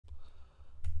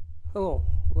Hello,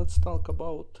 let's talk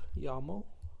about YAML.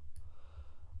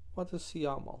 What is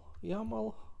YAML?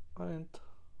 YAML and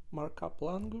markup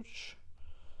language,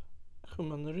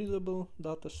 human readable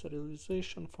data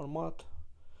serialization format,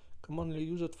 commonly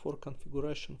used for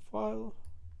configuration files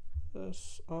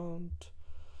and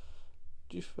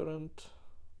different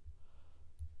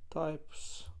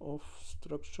types of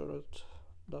structured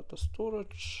data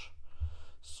storage.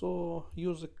 So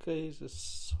use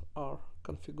cases are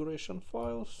configuration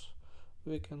files.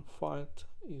 We can find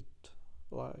it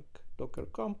like Docker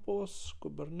Compose,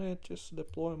 Kubernetes,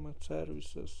 deployment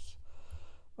services,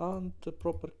 and the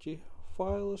property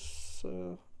files.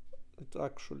 It's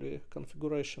actually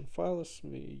configuration files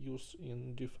we use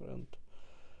in different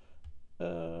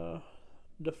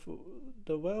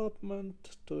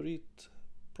development to read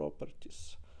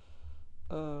properties.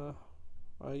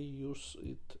 I use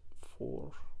it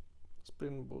for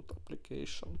Spring Boot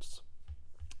applications.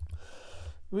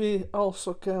 We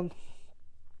also can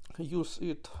use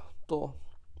it to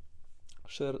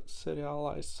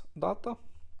serialize data.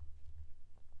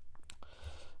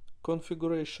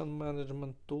 Configuration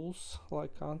management tools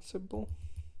like Ansible,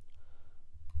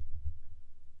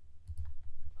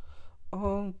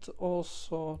 and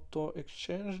also to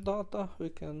exchange data.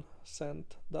 We can send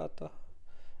data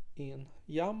in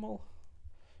YAML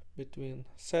between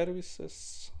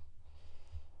services,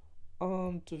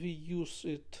 and we use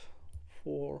it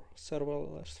for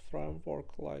serverless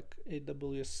framework like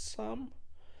AWS SAM,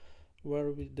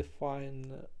 where we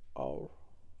define our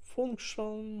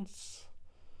functions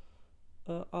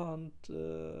and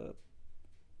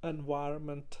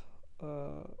environment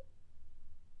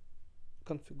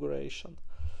configuration.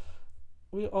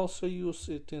 We also use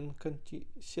it in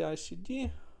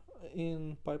CI/CD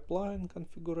in pipeline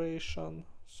configuration,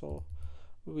 so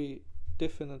we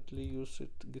definitely use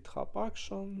it GitHub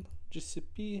Action,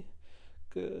 GCP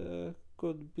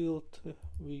code build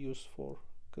we use for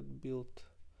code build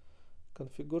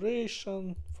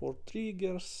configuration, for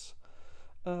triggers.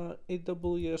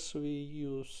 AWS we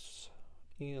use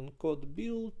in code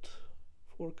build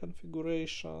for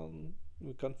configuration,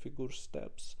 we configure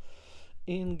steps.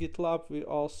 In GitLab we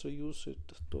also use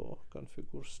it to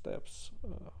configure steps.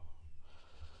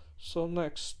 So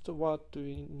next, what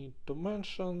we need to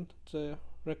mention, the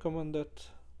recommended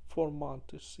format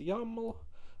is YAML,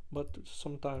 but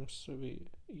sometimes we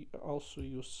also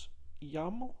use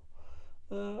YAML.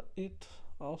 It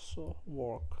also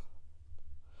works,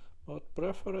 but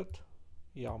preferred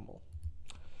YAML.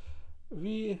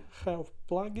 We have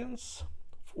plugins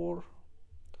for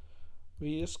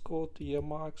VS Code,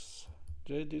 Emacs,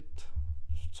 Gedit.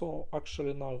 So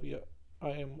actually now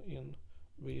I am in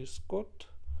VS Code.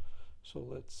 So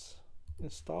let's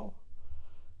install.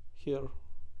 Here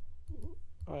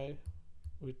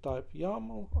we type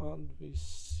YAML and we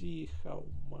see how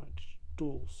much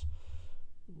tools.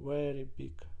 Very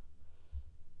big,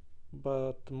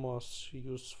 but most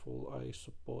useful, I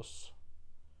suppose,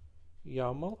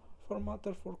 YAML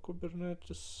formatter for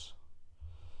Kubernetes.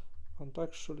 And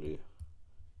actually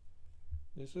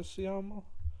this is YAML.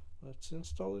 Let's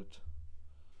install it.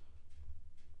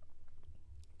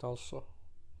 It also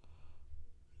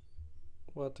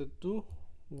what it do: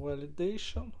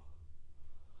 validation,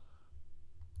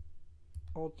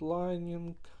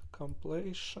 outlining,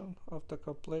 completion, after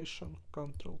completion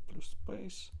control plus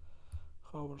space,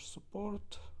 hover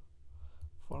support,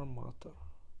 formatter.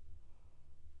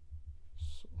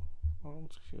 So, and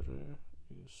here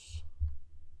is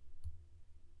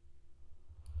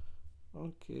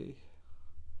okay.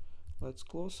 Let's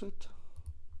close it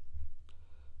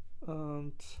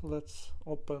and let's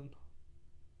open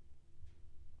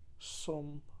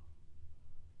some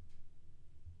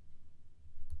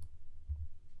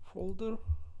folder.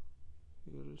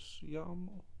 Here is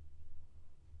YAML.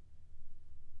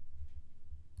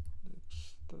 Next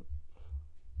step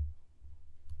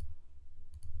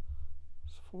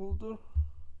is folder.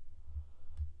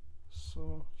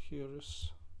 So here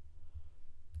is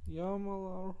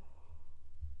YAML.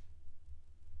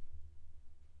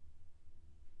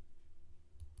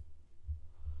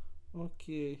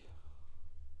 Okay,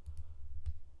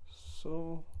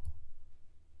 so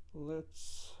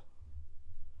let's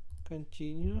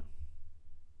continue.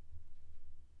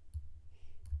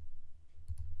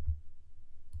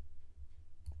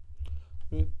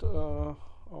 With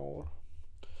so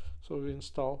we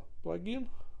install plugin,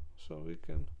 so we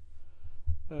can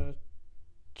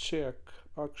check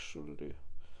actually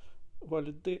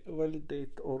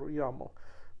validate our YAML.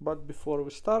 But before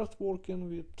we start working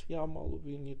with YAML,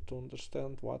 we need to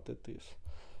understand what it is.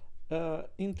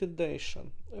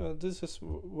 Intendation. This is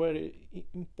very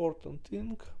important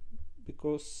thing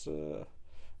because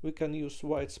we can use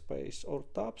white space or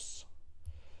tabs.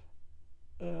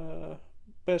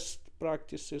 Best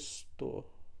practice is to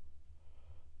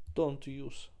don't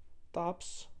use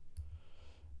tabs.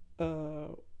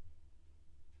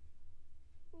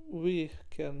 We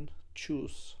can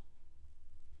choose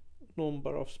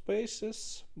number of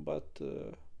spaces, but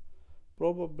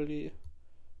probably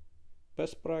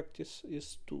best practice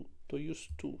is to use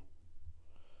 2.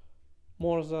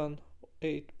 More than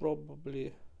 8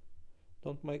 probably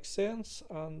don't make sense,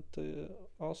 and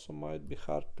also might be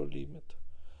hard to limit.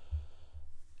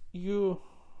 Here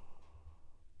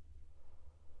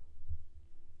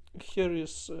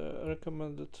is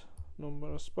recommended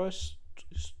number of spaces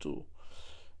is 2.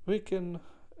 We can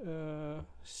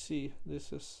see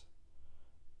this is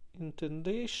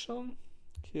intendation.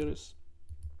 Here is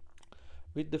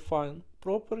we define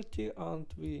property and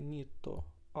we need to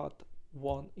add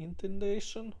one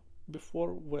intendation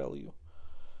before value.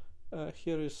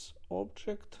 Here is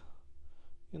object.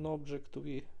 In object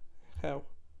we have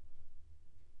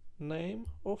name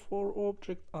of our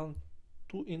object and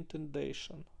 2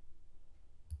 indentation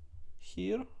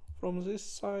here from this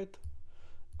side,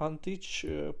 and each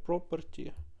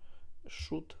property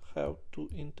should have 2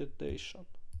 indentation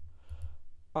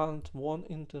and 1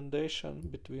 indentation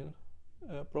between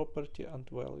property and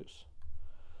values.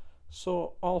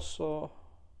 So also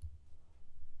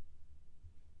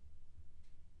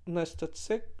nested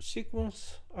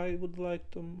sequence, I would like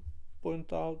to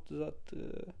point out that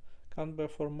can be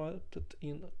formatted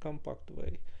in a compact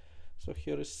way. So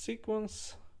here is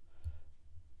sequence.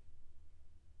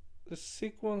 The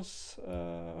sequence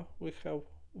we have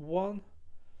 1,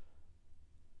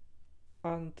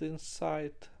 and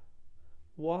inside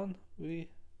 1 we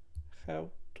have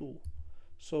 2.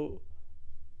 So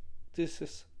this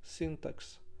is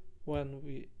syntax when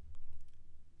we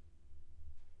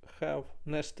have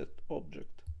nested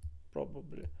object.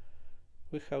 Probably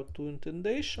we have 2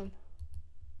 indentation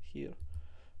here,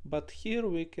 but here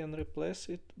we can replace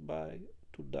it by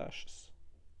 2 dashes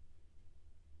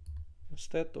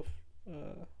instead of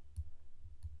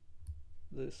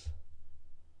this.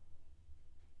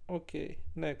 Okay,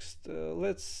 next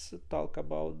let's talk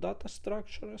about data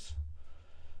structures.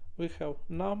 We have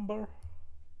number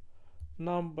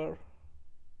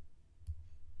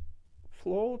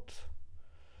float.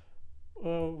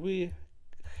 We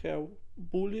have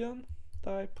boolean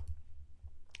type.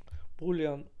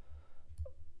 Boolean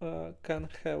can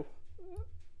have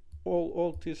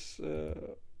all these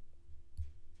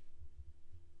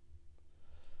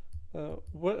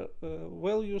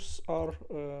values are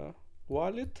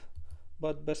valid,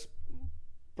 but best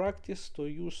practice to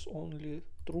use only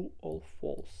true or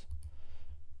false.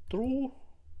 True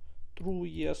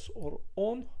yes or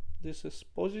on, this is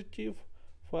positive.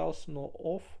 False no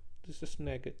off, this is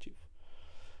negative.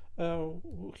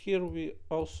 Here we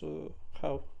also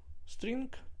have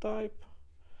string type.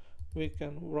 We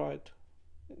can write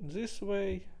in this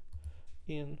way,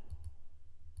 in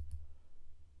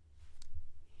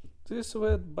this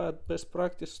way, but best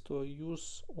practice to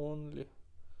use only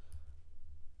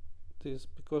this,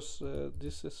 because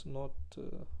this is not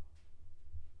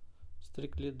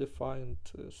strictly defined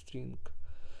string.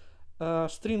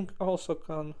 String also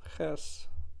can have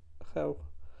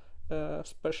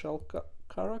special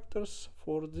characters.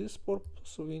 For this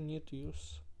purpose we need to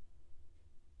use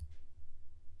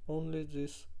only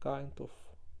this kind of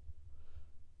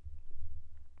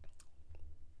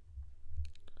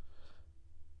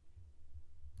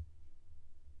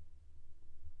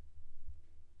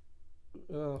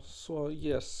so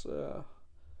yes,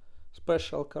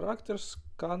 special characters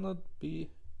cannot be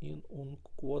in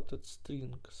unquoted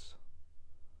strings.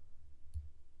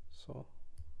 So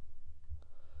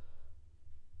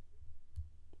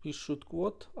we should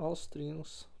quote all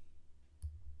strings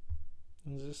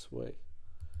in this way.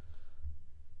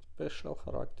 Special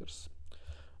characters.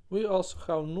 We also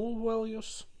have null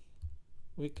values.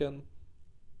 We can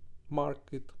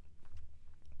mark it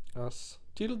as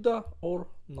tilde or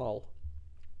null.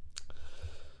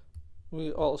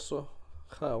 We also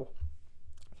have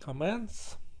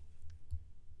commands.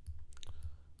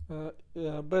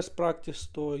 Best practice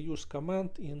to use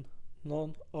command in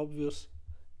non-obvious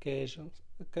cases,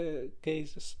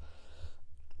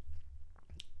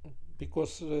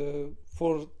 because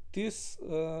for this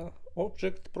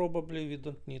object probably we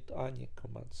don't need any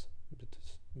commands,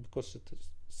 because it is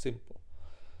simple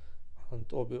and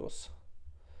obvious.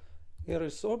 Here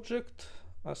is object,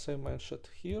 as I mentioned.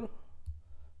 Here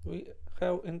we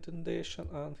have indentation,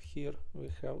 and here we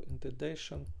have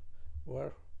indentation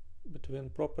where between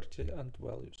property and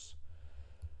values.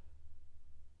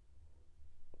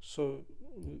 So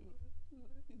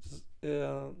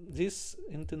this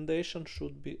intendation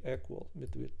should be equal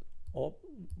between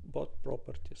both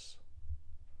properties.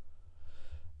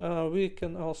 We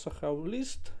can also have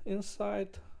list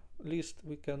inside. List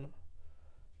we can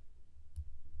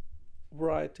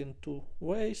write in two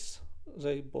ways.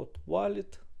 They both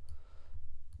valid.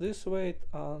 This way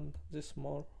and this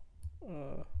more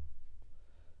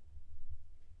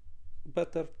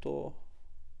better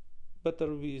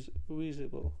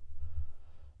visible.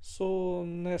 So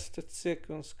nested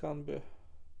sequence can be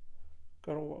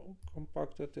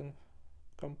compacted in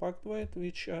compact way,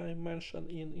 which I mentioned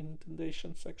in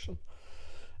intendation section.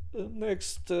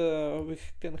 Next we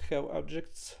can have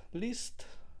objects list.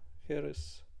 Here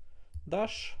is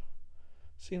dash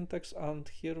syntax, and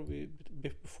here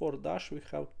before dash we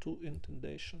have two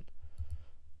intendation,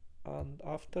 and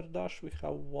after dash we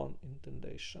have one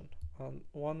intendation, and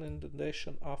one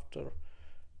indentation after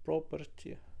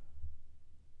property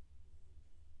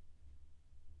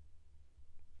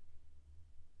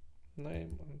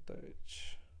name and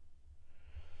age.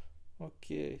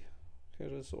 Okay,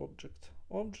 here is object.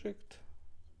 Object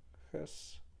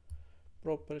has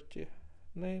property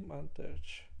name and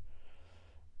age.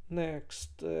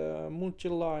 Next,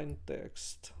 multi-line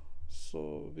text.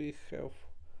 So we have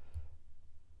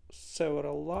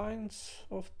several lines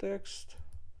of text,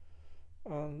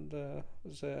 and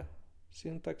the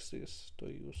syntax is to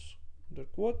use the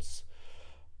quotes.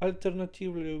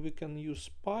 Alternatively, we can use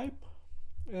pipe.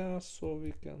 So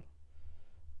we can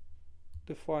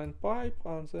define pipe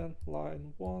and then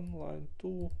line 1, line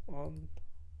 2, and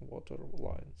whatever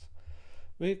lines.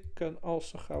 We can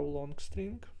also have long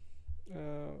string.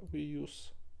 We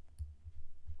use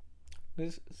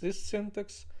this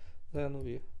syntax, then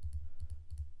we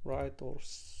write our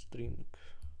string.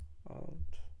 And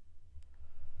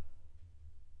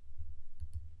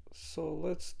so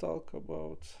let's talk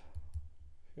about,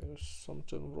 here's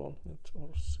something wrong with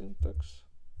our syntax.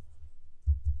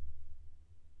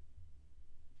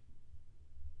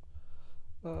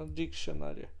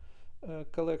 Dictionary,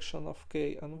 collection of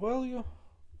key and value.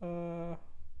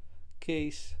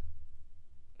 Case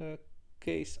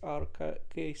are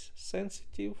case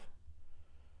sensitive.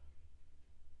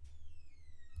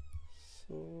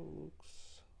 So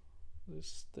looks this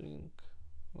string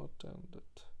not ended.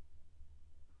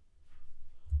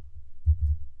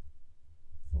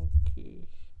 Okay.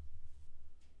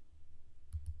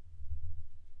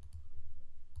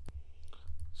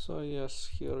 So yes,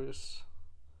 here is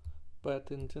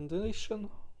bad intendation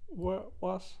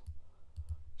was,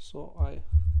 so I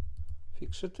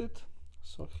fixed it.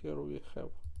 So here we have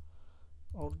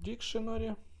our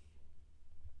dictionary,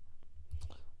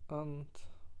 and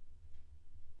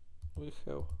we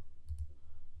have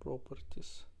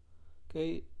properties,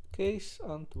 case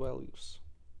and values,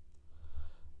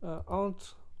 and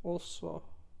also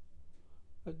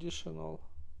additional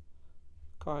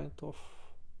kind of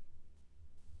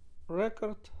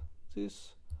record.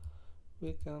 This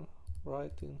we can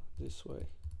write in this way,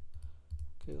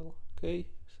 case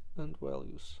and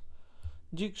values.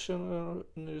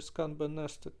 Dictionaries can be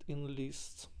nested in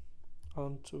lists,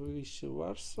 and vice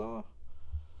versa.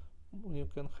 You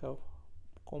can have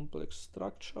complex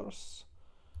structures.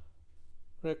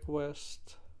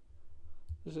 Request,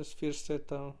 this is first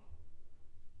item.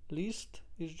 List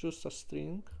is just a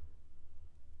string.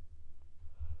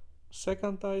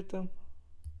 Second item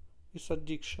is a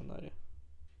dictionary.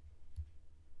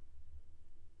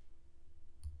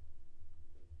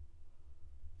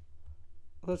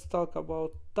 Let's talk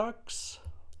about tags.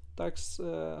 Tags,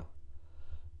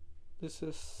 this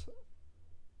is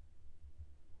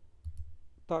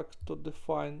tag to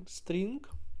define string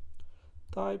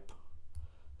type.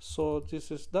 So this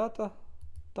is data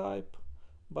type,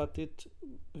 but it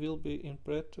will be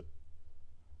interpreted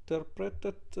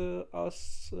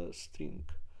as string.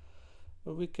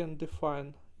 We can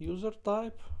define user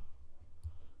type,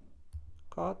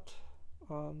 cat,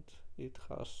 and it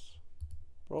has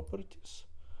properties.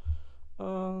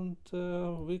 And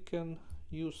we can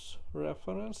use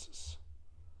references.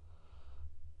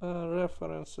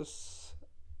 References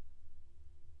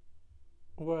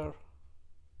where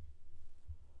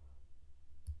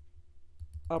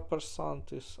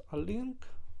ampersand is a link,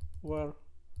 where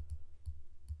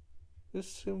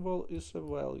this symbol is a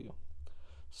value.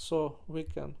 So we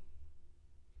can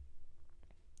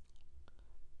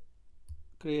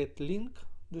create link.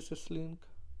 This is link,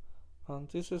 and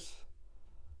this is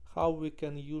how we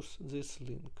can use this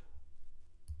link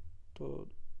to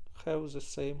have the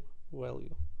same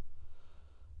value.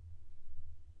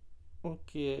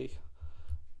 Okay,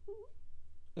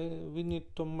 we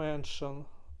need to mention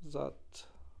that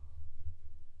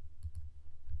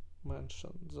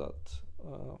mention that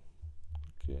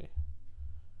okay,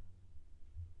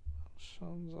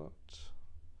 mention that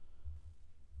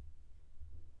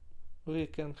we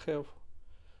can have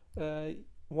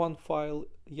one file,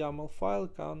 YAML file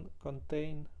can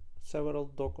contain several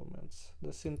documents.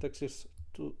 The syntax is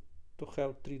to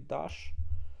have 3 dash.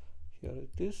 Here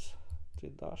it is, 3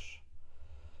 dash.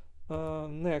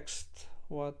 Next,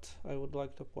 what I would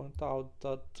like to point out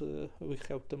that we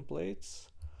have templates.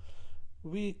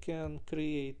 We can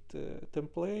create a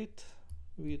template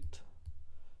with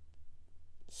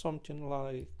something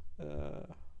like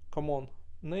common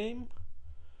name,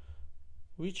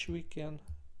 which we can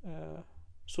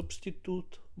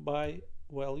substitute by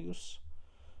values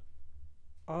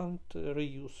and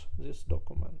reuse this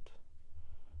document.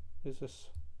 This is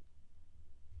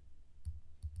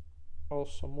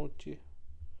also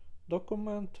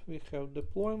multi-document. We have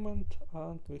deployment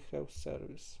and we have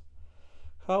service.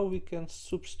 How we can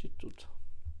substitute?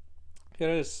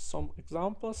 Here is some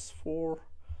examples for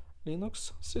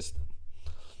Linux system.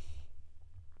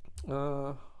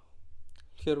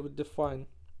 Here we define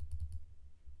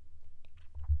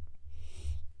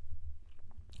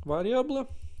variable,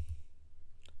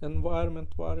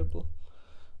 environment variable,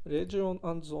 region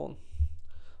and zone.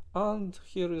 And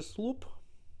here is loop,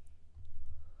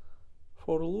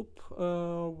 for loop,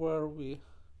 where we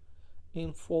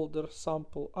in folder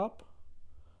sample app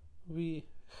we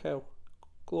have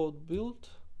cloud build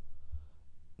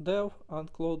dev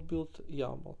and cloud build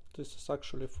YAML. This is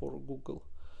actually for Google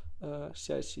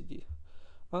CI/CD,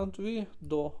 and we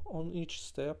do on each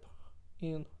step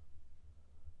in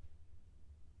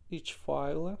each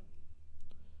file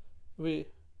we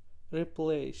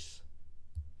replace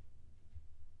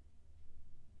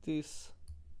this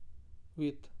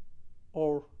with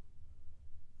our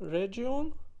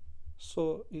region,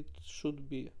 so it should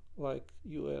be like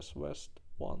US West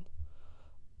 1,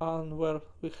 and where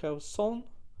we have zone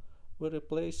we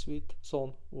replace with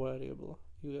zone variable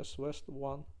US West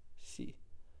 1C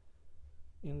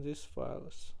in these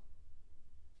files.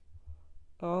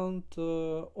 And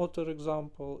other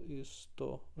example is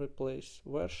to replace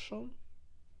version,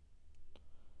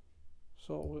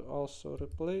 so we also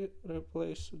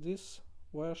replace this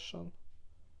version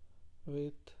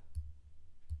with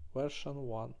version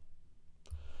 1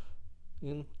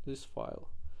 in this file.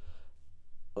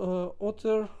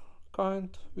 Other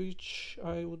kind which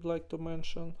I would like to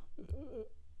mention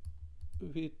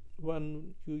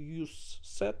when you use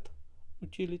set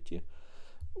utility.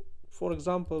 For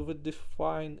example, we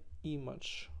define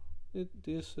image.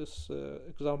 This is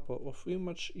example of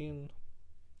image in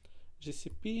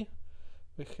GCP.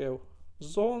 We have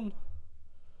zone,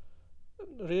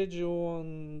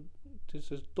 region,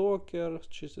 this is Docker,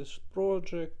 this is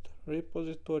project,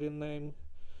 repository name,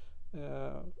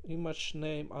 image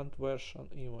name and version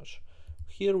image.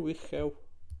 Here we have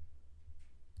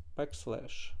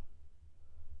backslash.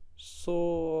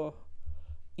 So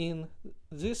in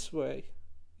this way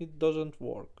it doesn't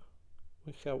work.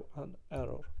 We have an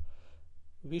error.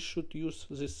 We should use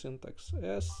this syntax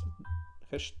as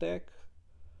hashtag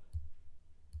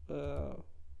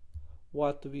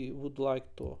what we would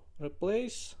like to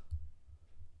replace,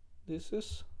 this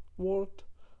is word,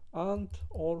 and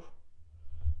or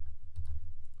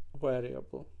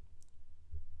variable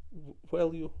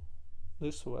value,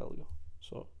 this value.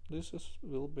 So this is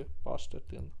will be pasted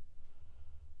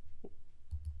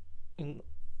in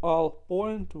all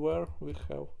point where we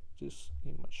have this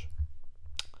image.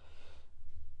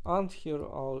 And here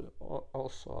I'll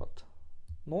also add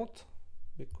not,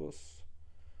 because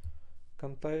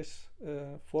contains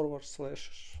forward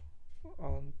slash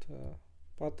and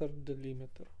pattern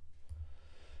delimiter.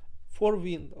 For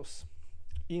Windows,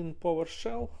 in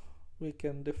PowerShell we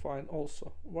can define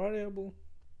also variable,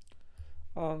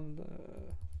 and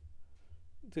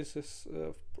this is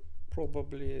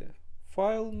probably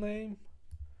file name.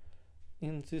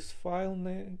 In this file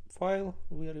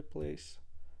we replace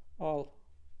all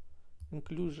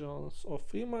inclusions of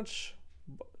image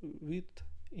with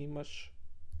image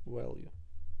value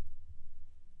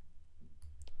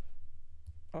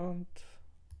and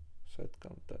set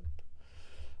content.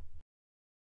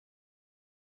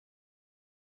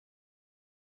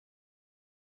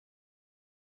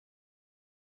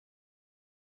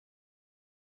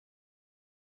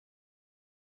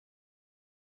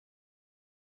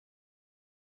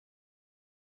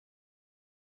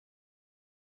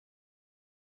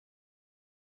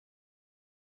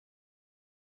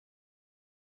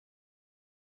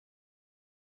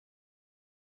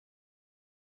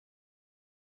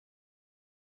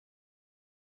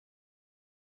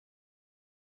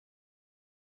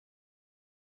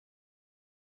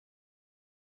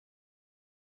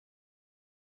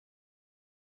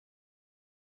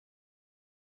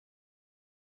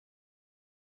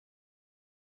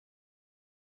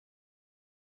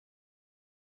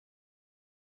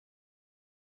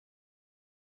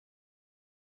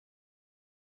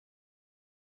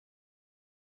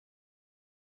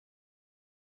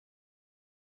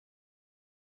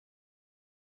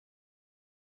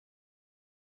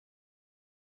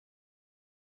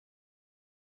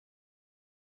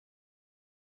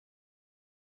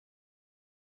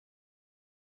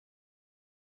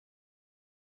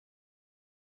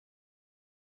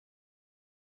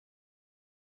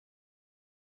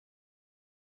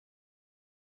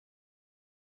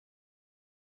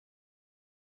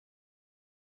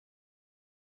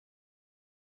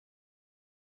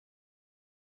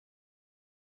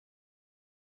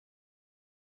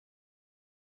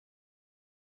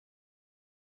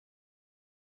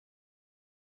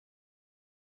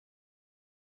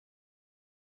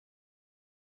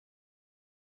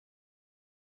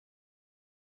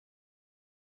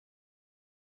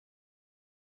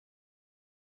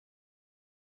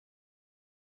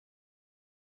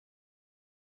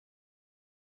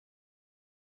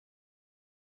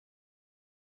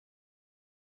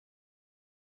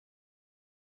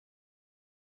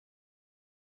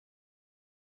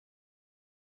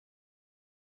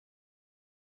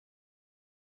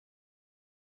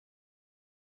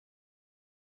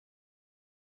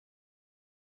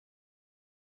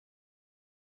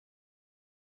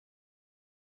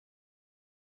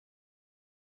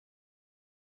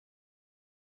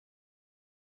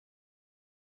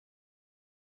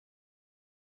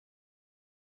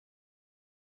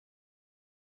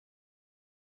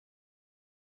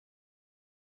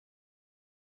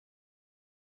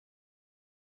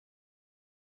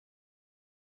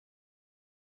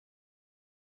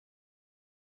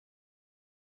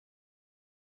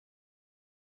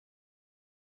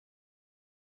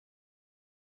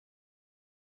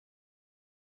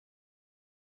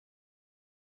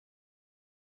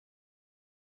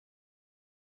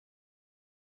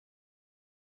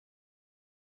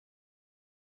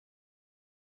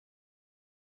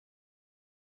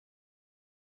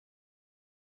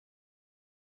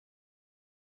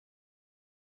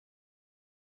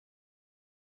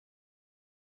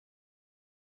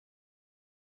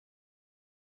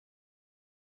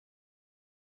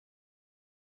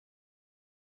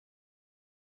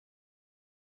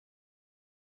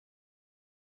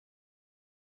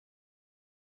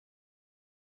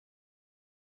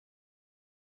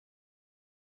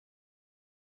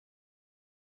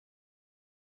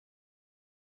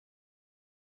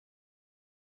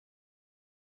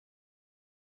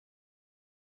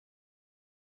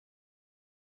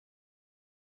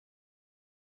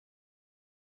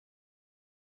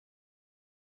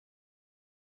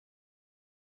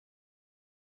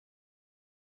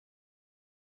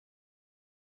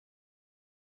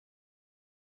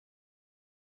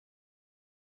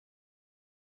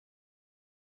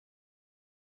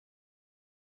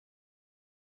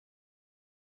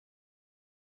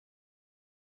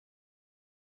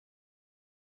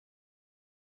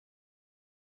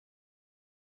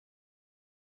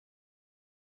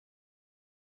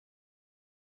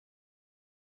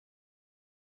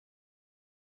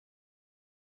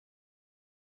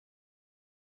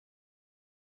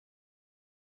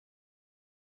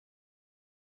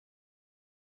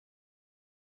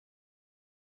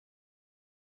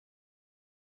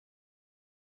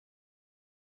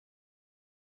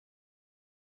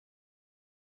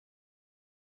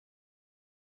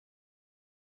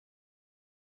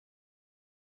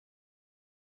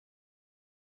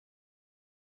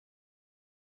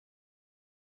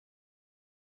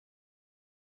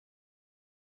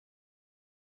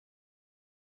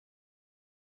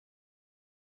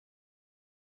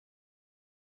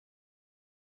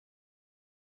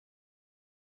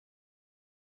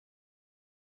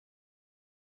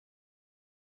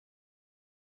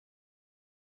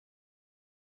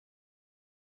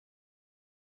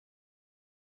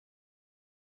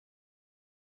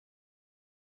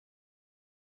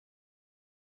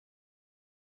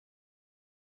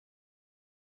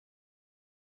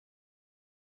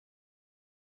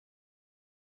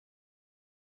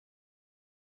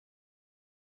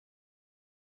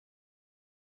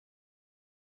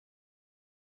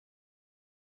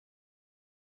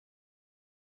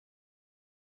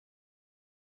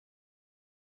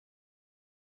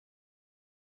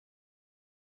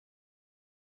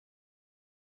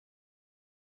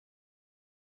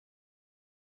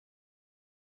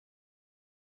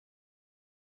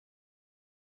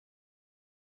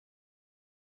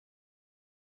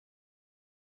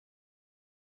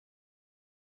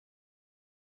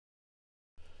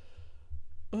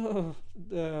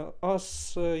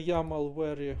 as YAML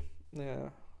very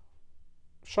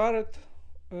shared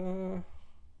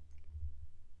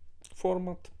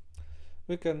format,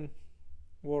 we can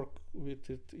work with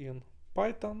it in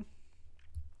Python.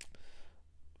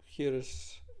 Here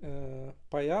is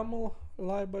PyYAML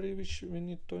library which we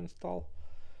need to install,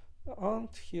 and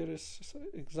here is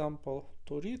example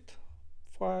to read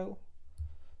file.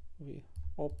 We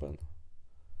open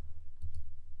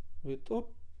with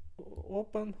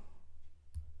open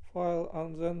file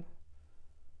and then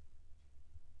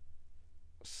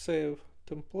save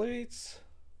templates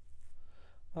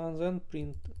and then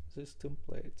print these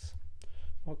templates.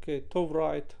 Okay, to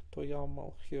write to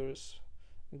YAML, here is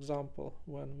example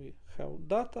when we have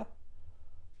data,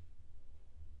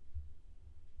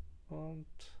 and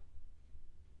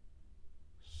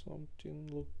something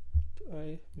looked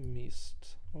I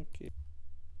missed.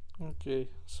 Okay,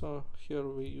 so here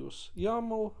we use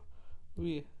YAML,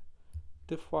 we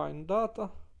define data,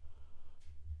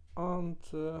 and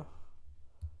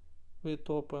with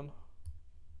open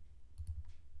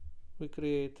we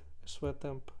create a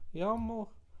swtemp YAML,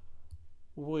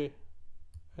 we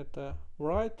at the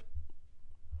write,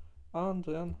 and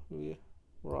then we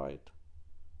write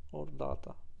our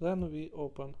data. Then we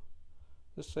open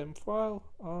the same file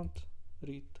and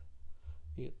read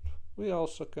it. We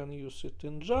also can use it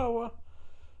in Java.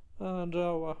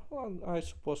 Java, and I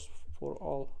suppose for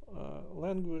all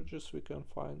languages we can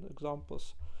find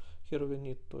examples. Here we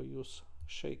need to use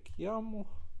shake YAML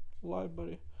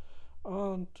library,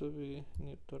 and we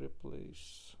need to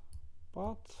replace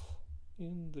path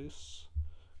in this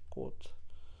code.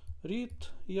 Read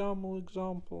YAML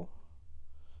example,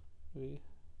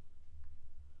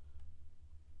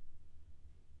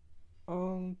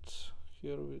 and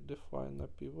here we define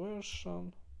IP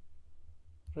version,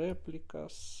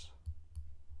 replicas,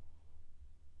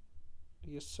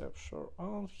 exception,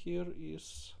 and here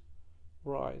is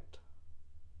write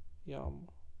YAML.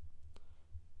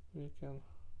 We can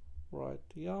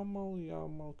write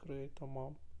YAML, create a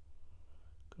mom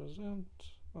present,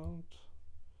 and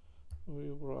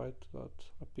we write that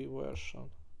IP version,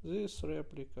 this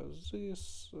replicas,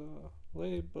 this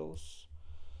labels,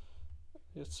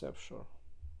 etc.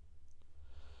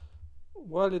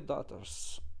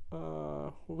 Validators.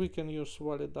 We can use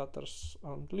validators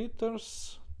and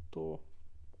letters to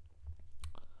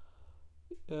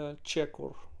check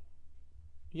our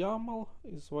YAML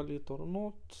is valid or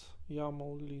not.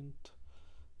 YAML lint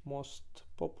most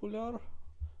popular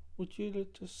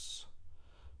utilities.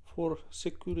 For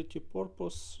security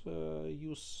purpose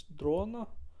use Drona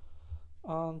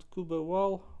and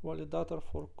kubeval validator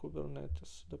for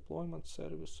Kubernetes deployment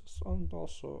services, and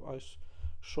also I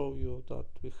show you that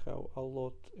we have a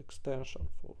lot extension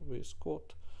for VS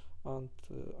Code, and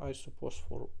I suppose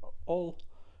for all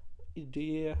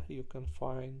IDE you can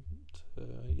find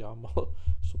YAML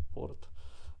support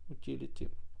utility.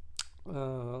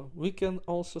 We can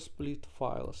also split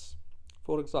files.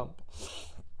 For example,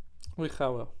 we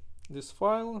have this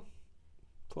file,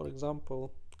 for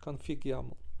example config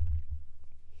YAML.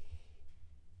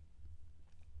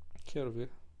 Here we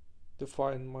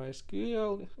define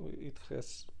MySQL, it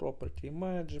has property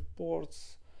image,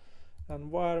 ports,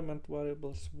 environment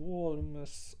variables,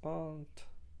 volumes, and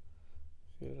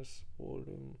here is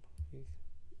volume,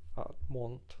 add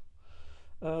mount.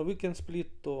 We can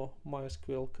split to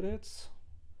MySQL creds,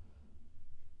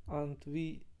 and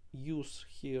we use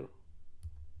here,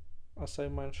 as I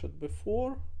mentioned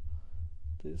before,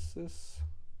 this is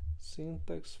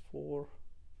syntax for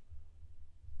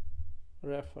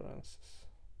references.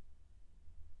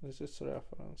 This is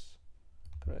reference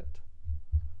cred.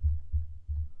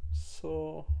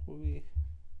 So we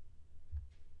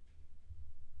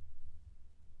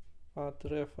add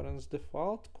reference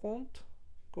default con,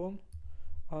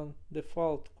 and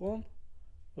default con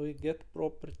we get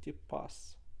property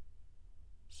pass.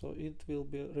 So it will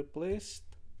be replaced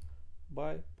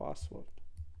by password.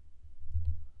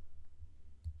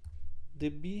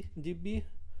 DB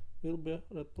will be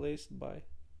replaced by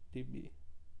DB.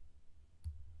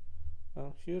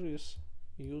 And here is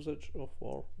usage of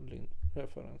our link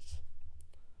reference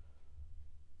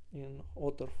in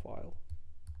author file.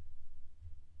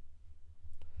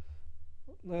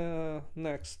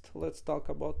 Next, let's talk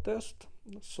about test.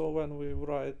 So when we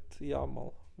write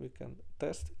YAML, we can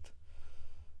test it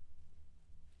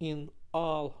in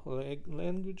all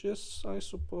languages. I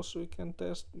suppose we can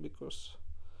test, because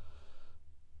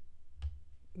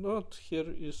not here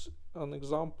is an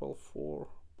example for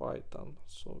Python.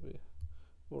 So we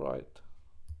write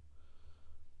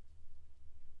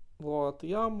load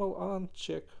YAML and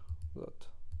check that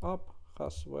app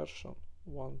has version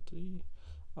 1 3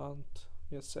 and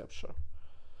exception.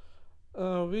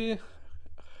 We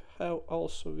have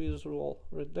also visual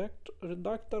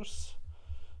redactors,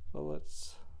 so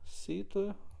let's see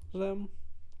to them.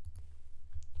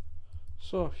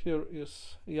 So here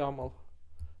is YAML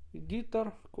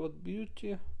editor, code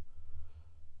beauty.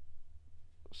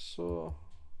 So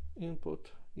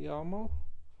input YAML.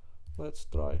 Let's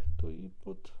try to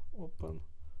input, open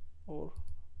our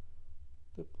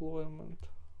deployment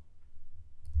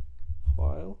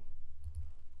file.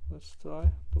 Let's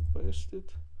try to paste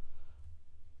it.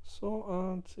 So,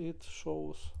 and it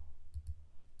shows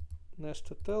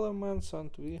nested elements,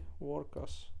 and we work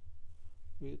as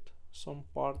with some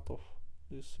part of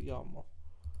this YAML.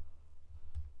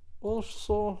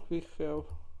 Also, we have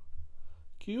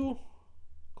queue,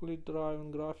 click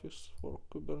driven graphics for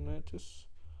Kubernetes.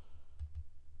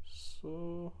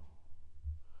 So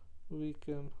we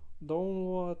can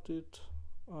download it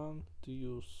and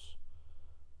use.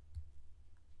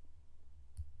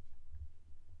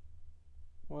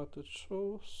 What it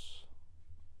shows,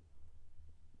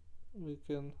 we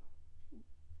can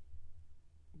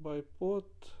buy pod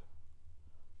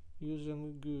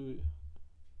using GUI.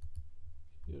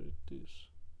 Here it is.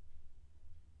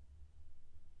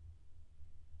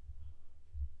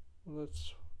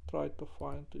 Let's try to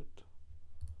find it.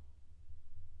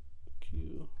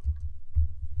 Q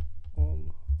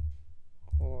online.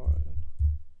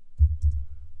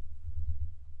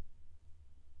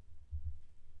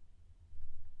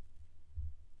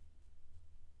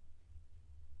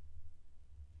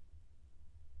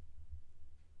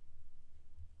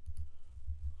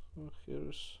 So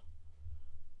here's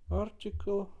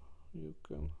article. You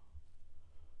can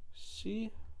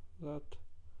see that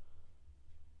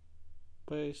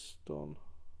based on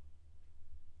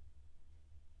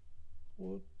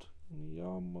what in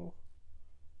YAML,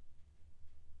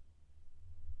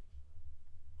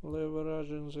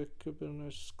 leveraging the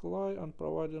Kubernetes CLI and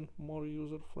providing more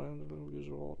user-friendly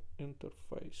visual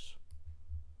interface.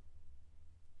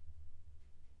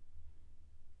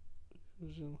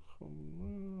 Using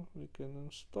we can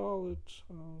install it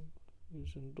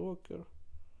using Docker.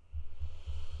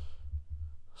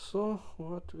 So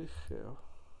what we have?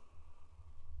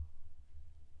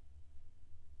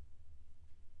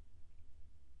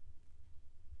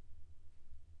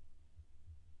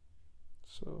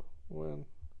 So when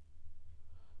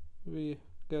we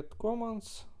get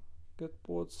commands, get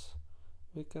pods,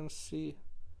 we can see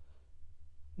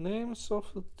names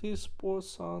of these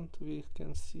pods and we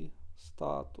can see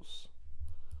status.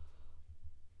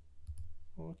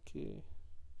 Okay.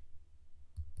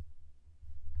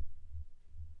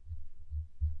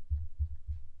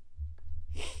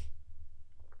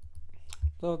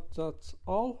 That's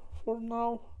all for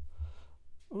now.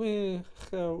 We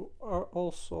have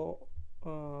also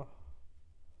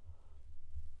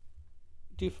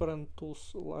different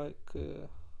tools like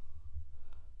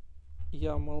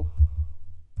YAML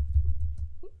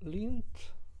lint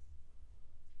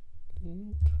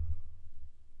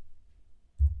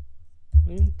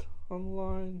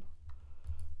online.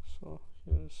 So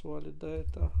here is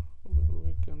validator where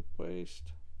we can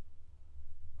paste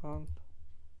and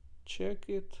check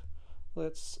it.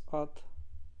 Let's add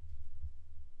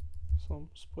some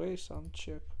space and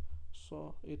check.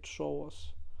 So it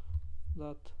shows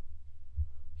that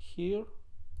here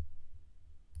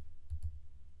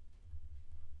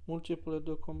multiple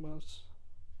documents,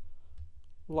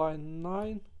 line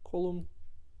 9, column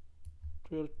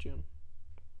 13.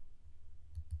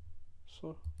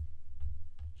 So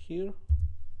here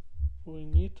we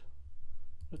need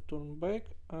return back,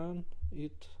 and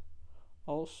it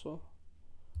also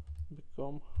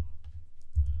become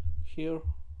here.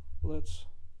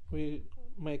 We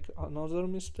make another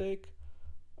mistake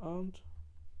and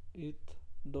it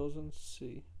doesn't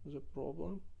see the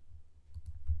problem.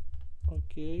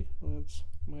 Okay, let's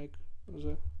make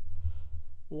the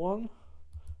one,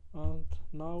 and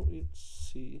now it's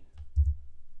C.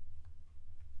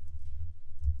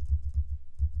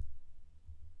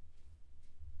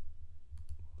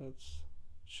 Let's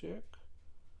check.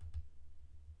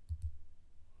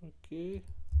 Okay.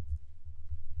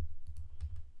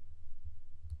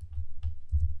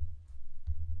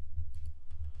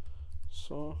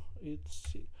 So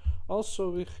it's C. Also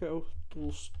we have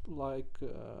tools like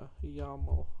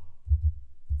YAML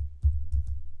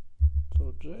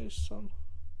to JSON.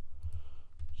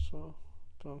 So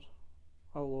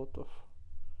a lot of.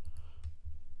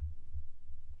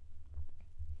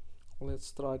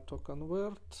 Let's try to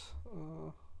convert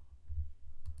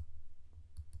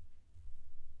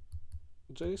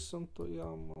JSON to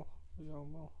YAML.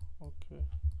 Okay.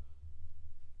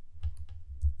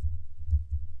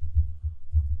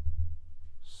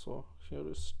 So here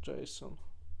is JSON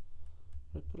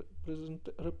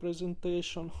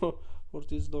representation for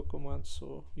this document.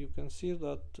 So you can see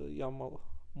that YAML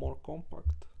more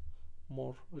compact,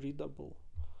 more readable,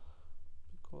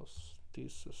 because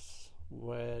this is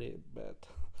very bad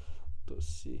to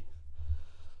see.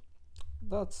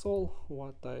 That's all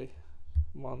what I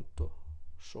want to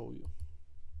show you.